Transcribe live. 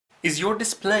Is your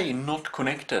display not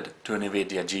connected to an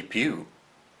NVIDIA GPU?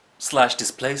 /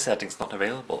 display settings not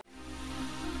available?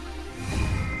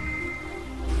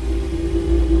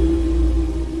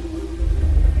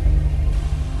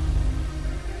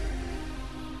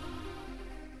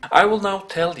 I will now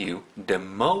tell you the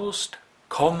most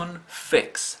common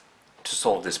fix to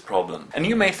solve this problem. And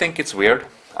you may think it's weird.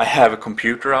 I have a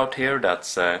computer out here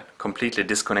that's completely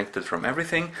disconnected from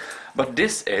everything, but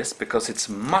this is because it's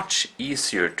much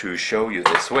easier to show you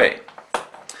this way.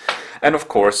 And of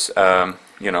course,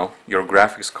 you know, your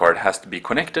graphics card has to be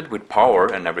connected with power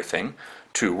and everything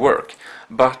to work.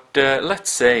 But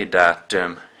let's say that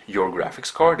your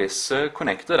graphics card is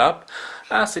connected up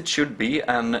as it should be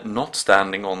and not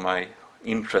standing on my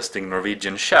interesting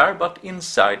Norwegian chair, but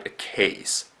inside a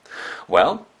case.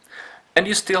 Well, and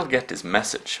you still get this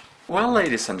message. Well,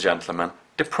 ladies and gentlemen,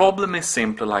 the problem is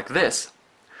simply like this.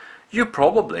 You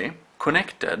probably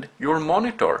connected your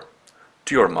monitor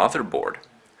to your motherboard.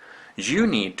 You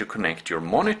need to connect your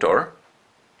monitor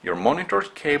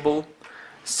cable,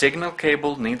 signal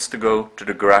cable needs to go to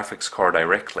the graphics card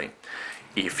directly.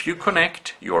 If you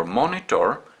connect your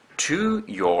monitor to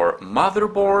your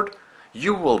motherboard,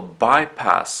 you will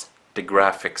bypass the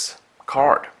graphics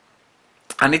card.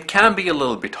 And it can be a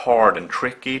little bit hard and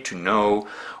tricky to know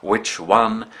which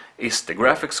one is the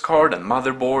graphics card and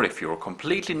motherboard if you're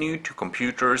completely new to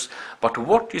computers, but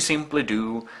what you simply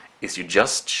do is you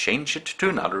just change it to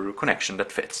another connection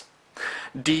that fits.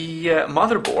 The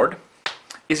motherboard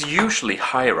is usually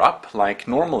higher up, like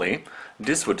normally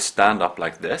this would stand up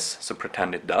like this, so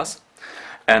pretend it does.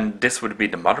 And this would be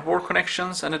the motherboard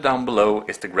connections, and down below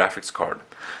is the graphics card.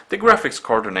 The graphics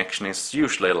card connection is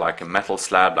usually like a metal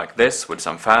slab like this with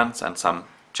some fans and some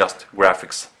just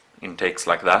graphics intakes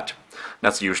like that.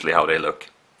 That's usually how they look.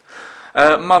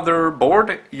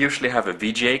 Motherboard usually have a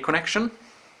VGA connection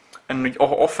and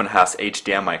often has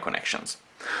HDMI connections.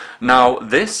 Now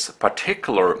this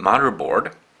particular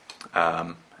motherboard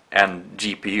and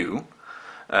GPU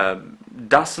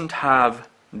doesn't have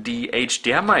the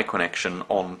HDMI connection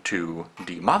onto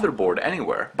the motherboard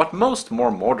anywhere, but most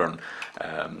more modern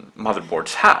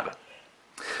motherboards have.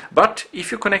 But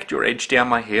if you connect your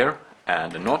HDMI here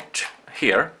and not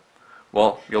here,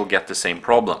 well, you'll get the same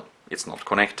problem. It's not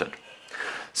connected.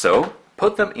 So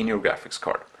put them in your graphics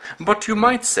card. But you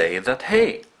might say that,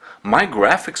 hey, my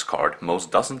graphics card, most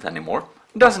doesn't anymore,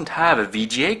 doesn't have a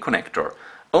VGA connector.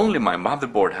 Only my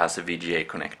motherboard has a VGA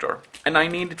connector, and I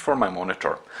need it for my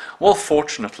monitor. Well,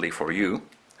 fortunately for you,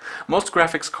 most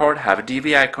graphics cards have a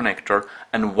DVI connector,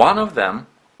 and one of them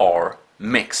are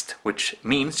mixed, which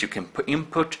means you can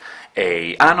input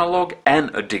an analog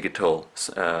and a digital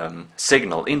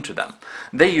signal into them.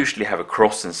 They usually have a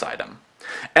cross inside them.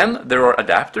 And there are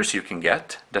adapters you can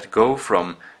get that go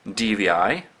from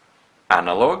DVI,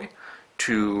 analog,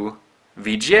 to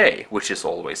VGA, which is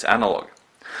always analog.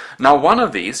 Now one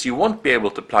of these you won't be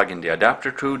able to plug in the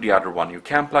adapter to, the other one you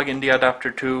can plug in the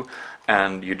adapter to,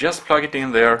 and you just plug it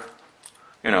in there,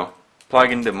 you know,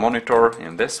 plug in the monitor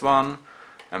in this one,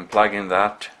 and plug in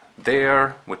that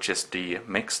there, which is the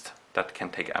mixed that can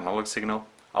take analog signal,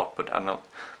 output analog,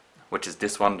 which is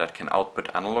this one that can output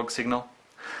analog signal,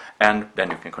 and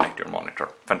then you can connect your monitor.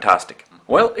 Fantastic.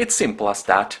 Well, it's simple as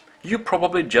that. You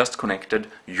probably just connected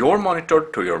your monitor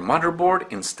to your motherboard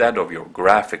instead of your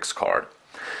graphics card.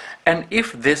 And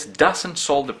if this doesn't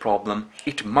solve the problem,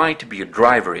 it might be a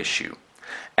driver issue.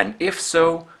 And if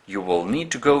so, you will need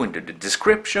to go into the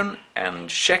description and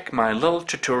check my little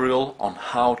tutorial on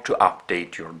how to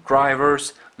update your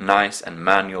drivers nice and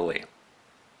manually.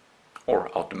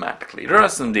 Or automatically. There are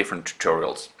some different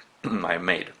tutorials I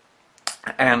made.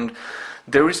 And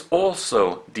there is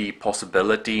also the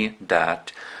possibility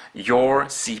that your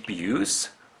CPU's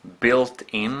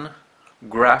built-in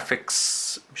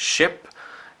graphics chip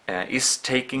is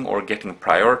taking or getting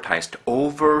prioritized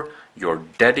over your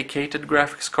dedicated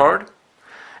graphics card.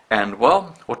 And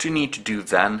well, what you need to do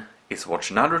then is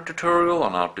watch another tutorial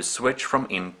on how to switch from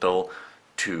Intel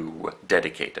to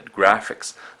dedicated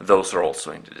graphics. Those are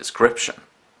also in the description.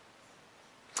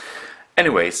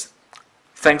 Anyways,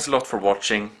 thanks a lot for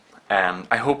watching, and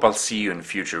I hope I'll see you in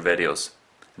future videos.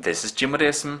 This is Jim,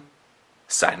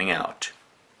 signing out.